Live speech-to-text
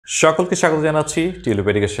সকলকে স্বাগত জানাচ্ছি টিউলিপ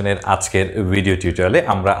এডুকেশনের আজকের ভিডিও টিউটোরিয়ালে।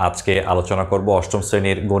 আমরা আজকে আলোচনা করব অষ্টম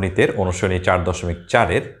শ্রেণীর গণিতের অনুশীলনী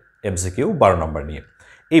 4.4-এর এমসিকিউ 12 নম্বর নিয়ে।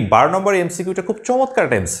 এই 12 নম্বর এমসিকিউটা খুব চমৎকার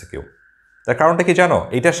একটা এমসিকিউ। তার কারণটা কি জানো?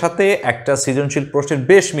 এটার সাথে একটা সৃজনশীল প্রশ্নের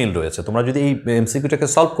বেশ মিল রয়েছে। তোমরা যদি এই এমসিকিউটাকে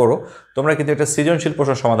সলভ করো, তোমরা কিন্তু একটা সৃজনশীল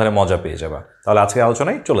প্রশ্নের সমাধানে মজা পেয়ে যাবে। তাহলে আজকে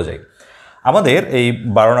আলোচনায় চলে যাই। আমাদের এই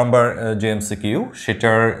 12 নম্বর যে এমসিকিউ,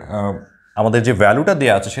 সেটার আমাদের যে ভ্যালুটা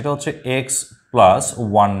দেওয়া আছে সেটা হচ্ছে x প্লাস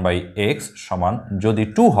 1/x সমান যদি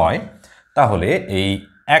 2 হয়, তাহলে এই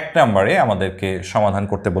 1 নম্বরে আমাদেরকে সমাধান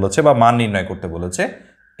করতে বলেছে বা মান নির্ণয় করতে বলেছে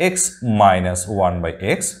x minus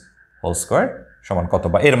 1/x whole square সমান কত,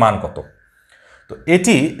 বা এর মান কত। তো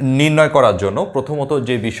এটি নির্ণয় করার জন্য প্রথমত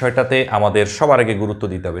যে বিষয়টাতে আমাদের সবার আগে গুরুত্ব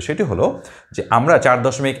দিতে হবে সেটি হলো যে আমরা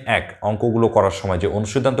 4.1 অঙ্কগুলো করার সময় যে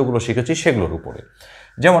অনুসিদ্ধান্তগুলো শিখেছি সেগুলোর উপরে।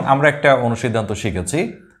 যেমন আমরা একটা অনুসিদ্ধান্ত শিখেছি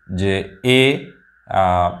যে a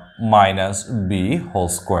minus B whole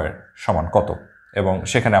square সমান কত, এবং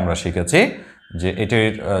সেখানে আমরা শিখেছি যে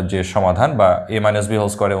এটির যে সমাধান বা a মাইনাস বি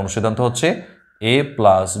হোল স্কোয়ারের অনুসিদ্ধান্ত হচ্ছে a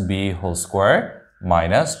plus B whole square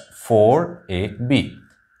minus 4ab।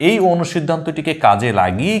 এই অনুসিদ্ধান্তটিকে কাজে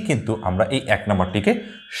লাগিয়েই কিন্তু আমরা এই 1 নম্বরটিকে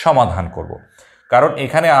সমাধান করব। কারণ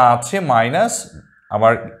এখানে আছে মাইনাস,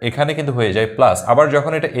 আবার এখানে কিন্তু হয়ে যায় প্লাস, আবার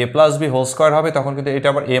যখন এটা a plus B whole square হবে তখন কিন্তু এটা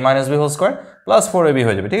আবার a minus B whole square plus 4ab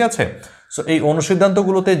হয়ে যাবে, ঠিক আছে? সো এই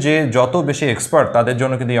অনুসিদ্ধান্তগুলোতে যে যত বেশি এক্সপার্ট তাদের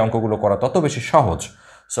জন্য কিন্তু এই অঙ্কগুলো করা তত বেশি সহজ।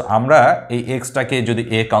 সো আমরা এই এক্সটাকে যদি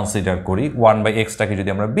a কনসিডার করি, 1/xটাকে যদি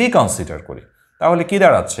আমরা b কনসিডার করি, তাহলে কি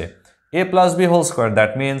দাঁড়াচ্ছে a plus B whole square,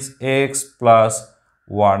 that means x plus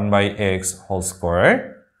 1/x whole square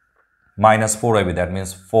minus 4ab, that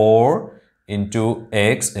means 4 into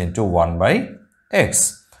x into 1/x.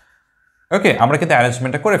 ওকে, আমরা কিন্তু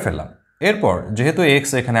অ্যারেঞ্জমেন্টটা করে ফেললাম। এরপর যেহেতু x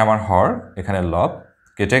এখানে আমার হর, এখানে লব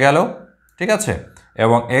কেটে গেল, ঠিক আছে?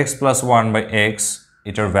 এবং x plus 1/x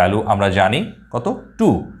এটার ভ্যালু আমরা জানি কত,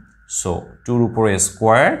 2। সো 2 উপর a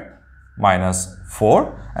স্কোয়ার মাইনাস 4,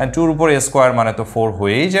 অ্যান্ড 2 উপর a স্কোয়ার মানে তো 4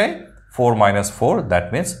 হয়েই যায়, 4 minus 4 দ্যাট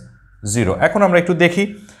মিনস 0। এখন আমরা একটু দেখি,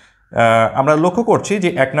 আমরা লক্ষ্য করছি যে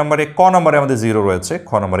 1 নম্বরে ক নম্বরে আমাদের 0 রয়েছে,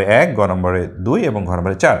 খ নম্বরে 1, গ নম্বরে 2 এবং ঘ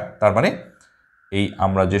নম্বরে 4। তার মানে এই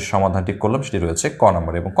আমরা যে সমাধানটি করলাম সেটি রয়েছে ক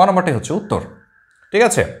নম্বরে, এবং ক নম্বরটাই হচ্ছে উত্তর, ঠিক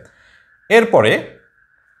আছে? এরপরে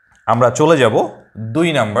আমরা চলে যাব 2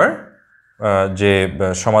 নম্বর যে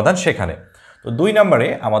সমাধান সেখানে। তো 2 নম্বরে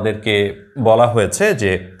আমাদেরকে বলা হয়েছে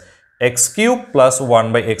যে x³ প্লাস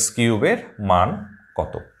 1/x³ এর মান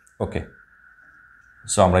কত। ওকে,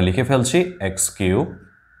 সো আমরা লিখে ফেলছি x³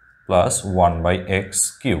 প্লাস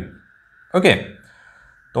 1/x³। ওকে,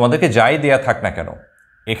 তোমাদেরকে যাই দেয়া থাক না কেন,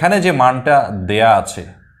 এখানে যে মানটা দেয়া আছে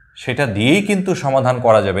সেটা দিয়েই কিন্তু সমাধান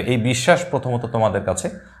করা যাবে, এই বিশ্বাস প্রথমত তোমাদের কাছে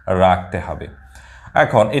রাখতে হবে।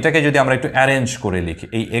 এখন এটাকে যদি আমরা একটু অ্যারেঞ্জ করে লিখি,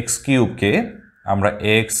 এই x³ আমরা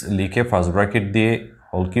x লিখে ফার্স্ট ব্র্যাকেট দিয়ে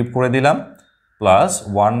হোল কিউব করে দিলাম, প্লাস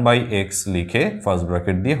 1/x লিখে ফার্স্ট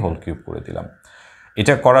ব্র্যাকেট দিয়ে হোল কিউব করে দিলাম।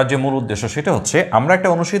 এটা করার যে মূল উদ্দেশ্য সেটা হচ্ছে আমরা একটা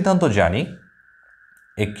অনুসিদ্ধান্ত জানি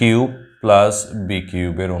a³ প্লাস b³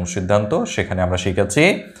 এর অনুসিদ্ধান্ত। সেখানে আমরা শিখেছি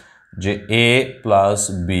যে a plus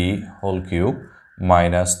B whole cube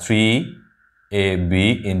minus 3ab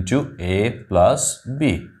into a plus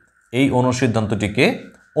B. এই অনুসিদ্ধান্তটিকে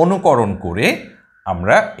অনুকরণ করে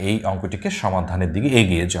আমরা এই অঙ্কটিকে সমাধানের দিকে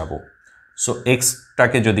এগিয়ে যাব। সো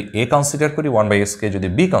এক্সটাকে যদি a কনসিডার করি, 1/x-কে যদি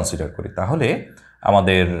b কনসিডার করি, তাহলে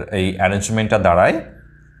আমাদের এই অ্যারেঞ্জমেন্টটা দাঁড়ায়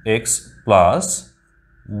x plus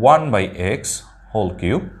 1/x whole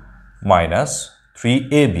cube minus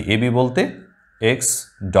 3ab, ab বলতে x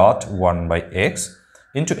dot 1/x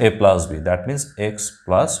into a plus b, that means x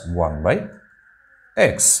plus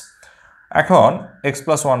 1/x। এখন x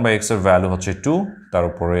প্লাস 1/x এর ভ্যালু হচ্ছে 2, তার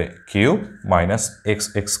উপরে কিউব মাইনাস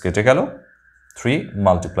x কেটে গেল, 3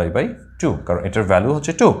 মাল্টিপ্লাই বাই 2, কারণ এটার ভ্যালু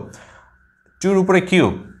হচ্ছে 2। 2 উপরে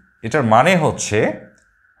কিউব, এটার মানে হচ্ছে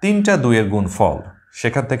 3টা 2 এর গুণফল,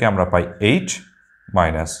 সেখান থেকে আমরা পাই 8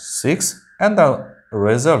 minus 6, and the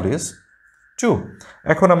result is 2।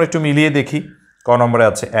 এখন আমরা একটু মিলিয়ে দেখি, ক নম্বরে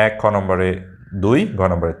আছে 1, খ নম্বরে 2, ঘ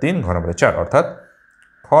নম্বরে 3, ঘ নম্বরে 4, অর্থাৎ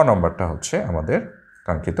খ নম্বরটা হচ্ছে আমাদের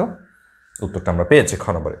কাঙ্ক্ষিত উত্তরটা আমরা পেয়েছি খ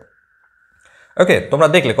নম্বরে। ওকে, তোমরা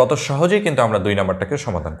দেখলে কত সহজেই কিন্তু আমরা 2 নম্বরটাকে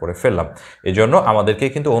সমাধান করে ফেললাম। এই জন্য আমাদেরকে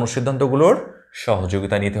কিন্তু অনুসিদ্ধান্তগুলোর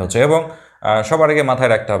সহযোগিতা নিতে হচ্ছে, এবং সবার আগে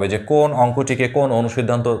মাথায় রাখতে হবে যে কোন অঙ্কটিকে কোন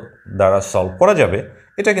অনুসিদ্ধান্ত দ্বারা সলভ করা যাবে,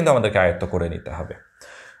 এটা কিন্তু আমাদেরকে আয়ত্ত করে নিতে হবে।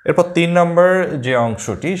 এরপর 3 নম্বর যে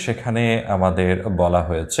অংশটি, সেখানে আমাদের বলা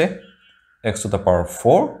হয়েছে x⁴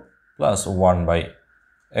 প্লাস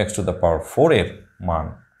 1/x⁴ এর মান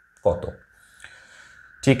কত।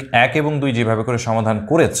 ঠিক 1 এবং 2 যেভাবে করে সমাধান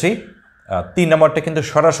করেছি, 3 নম্বরটা কিন্তু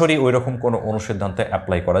সরাসরি ওই রকম কোনো অনুসিদ্ধান্তে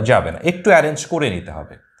অ্যাপ্লাই করা যাবে না, একটু অ্যারেঞ্জ করে নিতে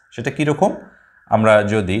হবে। সেটা কীরকম? আমরা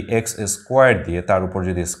যদি এক্স স্কোয়ার দিয়ে তার উপর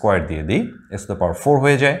যদি স্কোয়ার দিয়ে দিই এক্স টু দ্য পাওয়ার 4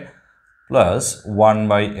 হয়ে যায়, প্লাস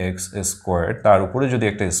 1/x স্কোয়ার তার উপরে যদি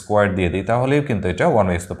একটা স্কোয়ার দিয়ে দিই তাহলেও কিন্তু এটা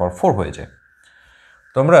 1/x টু দ্য পাওয়ার 4 হয়ে যায়।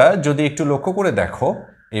 তোমরা যদি একটু লক্ষ্য করে দেখো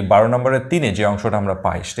এই 12 নম্বরের 3-এ যে অংশটা আমরা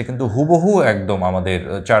পাই সেটা কিন্তু হুবহু একদম আমাদের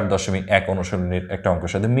 4.1 অনুশীলনীর একটা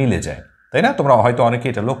অঙ্কের সাথে মিলে যায়, তাই না? তোমরা হয়তো অনেকে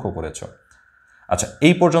এটা লক্ষ্য করেছো। আচ্ছা,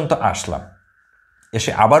 এই পর্যন্ত আসলাম,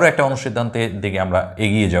 এসে আবারও একটা অনুসিদ্ধান্তের দিকে আমরা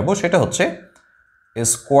এগিয়ে যাব, সেটা হচ্ছে এ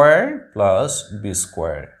স্কোয়ার প্লাস বি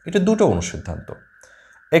স্কোয়ার। এটা দুটো অনুসিদ্ধান্ত।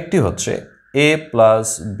 একটি হচ্ছে এ plus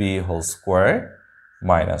B whole square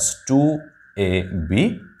minus 2ab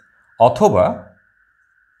অথবা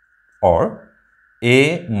or a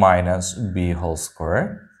minus B whole square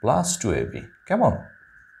plus 2ab। কেমন?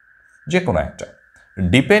 যে কোনো একটা,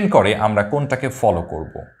 ডিপেন্ড করে আমরা কোনটাকে ফলো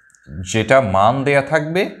করব। যেটা মান দেয়া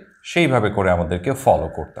থাকবে সেইভাবে করে আমাদেরকে ফলো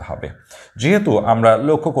করতে হবে। যেহেতু আমরা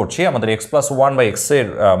লক্ষ্য করছি আমাদের x প্লাস 1/x এর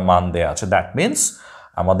মান দেয়া আছে, দ্যাট মিনস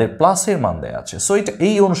আমাদের প্লাসের মান দেয়া আছে, সো এটা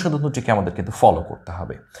এই অনুসিদ্ধান্তটিকে আমাদের কিন্তু ফলো করতে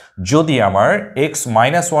হবে। যদি আমার x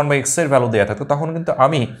মাইনাস 1/x এর ভ্যালু দেওয়া থাকতো তখন কিন্তু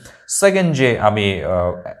আমি সেকেন্ড যে আমি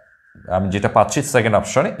যেটা পাচ্ছি সেকেন্ড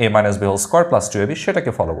অপশনে a minus B whole square plus 2ab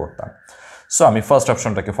সেটাকে ফলো করতাম। সো আমি ফার্স্ট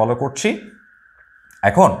অপশনটাকে ফলো করছি।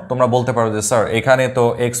 এখন তোমরা বলতে পারো যে স্যার এখানে তো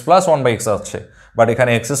x প্লাস 1/x আছে, বাট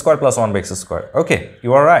এখানে x square plus 1/x square. Okay,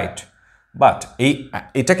 you R right, but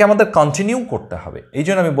এটাকে আমাদের কন্টিনিউ করতে হবে। এই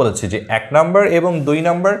জন্য আমি বলেছি যে 1 নাম্বার এবং 2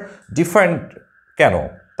 নাম্বার ডিফারেন্ট কেন,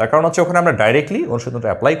 তার কারণ হচ্ছে ওখানে আমরা ডাইরেক্টলি অনুসিদ্ধান্তটা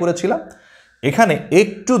অ্যাপ্লাই করেছিলাম, এখানে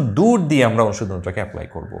একটু দূর দিয়ে আমরা অনুসিদ্ধান্তটাকে অ্যাপ্লাই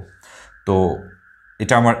করব। তো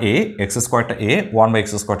এটা আমার a, x স্কোয়ারটা a, 1/x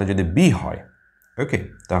স্কোয়ারটা যদি b হয়, ওকে,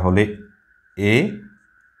 তাহলে a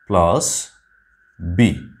plus b,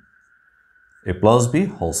 a plus b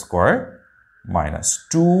whole square minus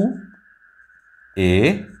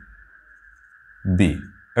 2ab.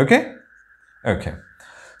 Okay? Okay.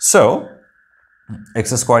 So, x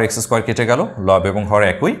square কেটে গেল, লব এবং হর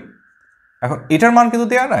একই। এখন এটার মান কিন্তু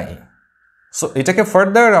দেয়া নাই, সো এটাকে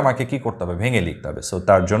ফার্দার আমাকে কি করতে হবে? ভেঙে লিখতে হবে। সো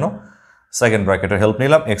তার জন্য সেকেন্ড ব্র্যাকেটের হেল্প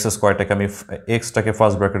নিলাম। x স্কোয়ারটাকে আমি এক্সটাকে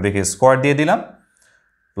ফার্স্ট ব্র্যাকেট রেখে স্কোয়ার দিয়ে দিলাম,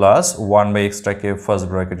 প্লাস 1/xটাকে ফার্স্ট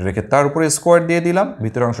ব্র্যাকেট রেখে তার উপরে স্কোয়ার দিয়ে দিলাম,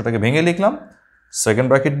 ভিতরের অংশটাকে ভেঙে লিখলাম সেকেন্ড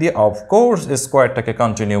ব্র্যাকেট দিয়ে। অফকোর্স স্কোয়ারটাকে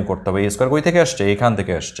কন্টিনিউ করতে হবে। স্কোয়ার কই থেকে আসছে? এখান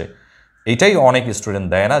থেকে আসছে। এইটাই অনেক স্টুডেন্ট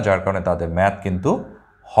দেয় না, যার কারণে তাদের ম্যাথ কিন্তু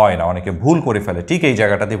হয় না, অনেকে ভুল করে ফেলে, ঠিক এই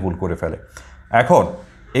জায়গাটাতে ভুল করে ফেলে। এখন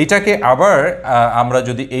এইটাকে আবার আমরা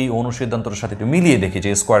যদি এই অনুসিদ্ধান্তটার সাথে একটু মিলিয়ে দেখি যে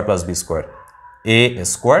স্কোয়ার প্লাস বি স্কোয়ার, এ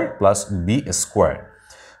স্কোয়ার প্লাস বি স্কোয়ার,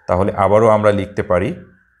 তাহলে আবারও আমরা লিখতে পারি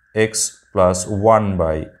x plus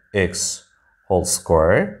 1/x whole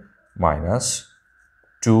square minus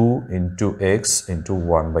 2 into x into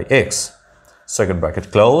 1/x, second bracket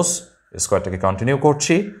close, স্কোয়ারটাকে continue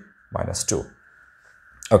করছি, minus 2।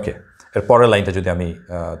 ওকে, এর পরের লাইনটা যদি আমি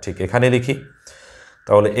ঠিক এখানে লিখি,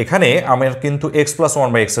 তাহলে এখানে আমার কিন্তু x plus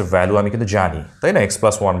 1/x এর ভ্যালু আমি কিন্তু জানি, তাই না? x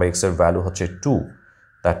plus 1/x এর ভ্যালু হচ্ছে 2,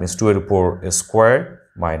 দ্যাট মিনস 2 এর উপর স্কোয়ার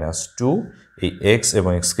মাইনাস 2, এই x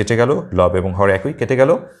এবং x কেটে গেল, লব এবং হর একই কেটে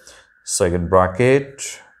গেল, সেকেন্ড ব্র্যাকেট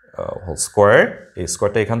হোল স্কোয়ার, এই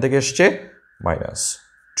স্কোয়ারটা এখান থেকে এসছে, মাইনাস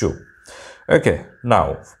 2। ওকে, নাও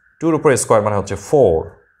 2-র উপরে স্কোয়ার মানে হচ্ছে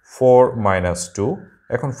 4 মাইনাস 2,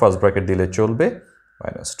 এখন ফার্স্ট ব্র্যাকেট দিলে চলবে,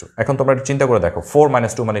 মাইনাস 2। এখন তোমরা একটু চিন্তা করে দেখো, 4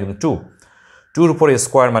 মাইনাস 2 মানে কিন্তু 2, 2-র উপরে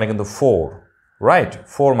স্কোয়ার মানে কিন্তু 4, রাইট?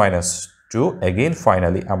 4 মাইনাস 2, অ্যাগেইন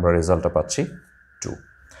ফাইনালি আমরা রেজাল্টটা পাচ্ছি 2।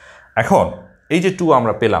 এখন এই যে 2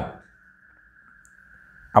 আমরা পেলাম,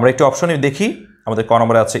 আমরা একটু অপশনে দেখি, আমাদের ক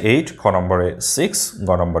নম্বরে আছে 8, খ নম্বরে 6, গ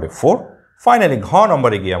নম্বরে 4, ফাইনালি ঘ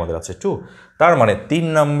নম্বরে গিয়ে আমাদের আছে 2। তার মানে 3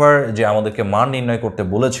 নম্বর যে আমাদেরকে মান নির্ণয় করতে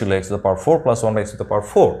বলেছিল x to the power 4 plus 1/x to the power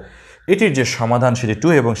 4, এটির যে সমাধান সেটি 2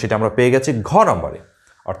 এবং সেটা আমরা পেয়ে গেছি ঘ নম্বরে,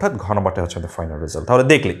 অর্থাৎ ঘ নম্বরটা হচ্ছে আমাদের ফাইনাল রেজাল্ট। তাহলে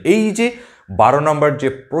দেখলে এই যে 12 নম্বর যে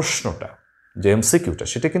প্রশ্নটা, যে এমসিকিউটা,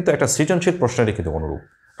 সেটা কিন্তু একটা সৃজনশীল প্রশ্নেরই কিন্তু অনুরূপ।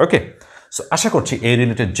 ওকে, সো আশা করছি এই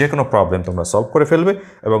রিলেটেড যে কোনো প্রবলেম তোমরা সলভ করে ফেলবে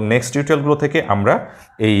এবং নেক্সট টিউটোরিয়ালগুলো থেকে আমরা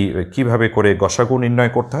এই কিভাবে করে গসাগু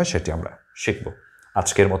নির্ণয় করতে হয় সেটি আমরা শিখব।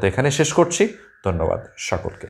 আজকের মতো এখানে শেষ করছি। ধন্যবাদ সকলকে।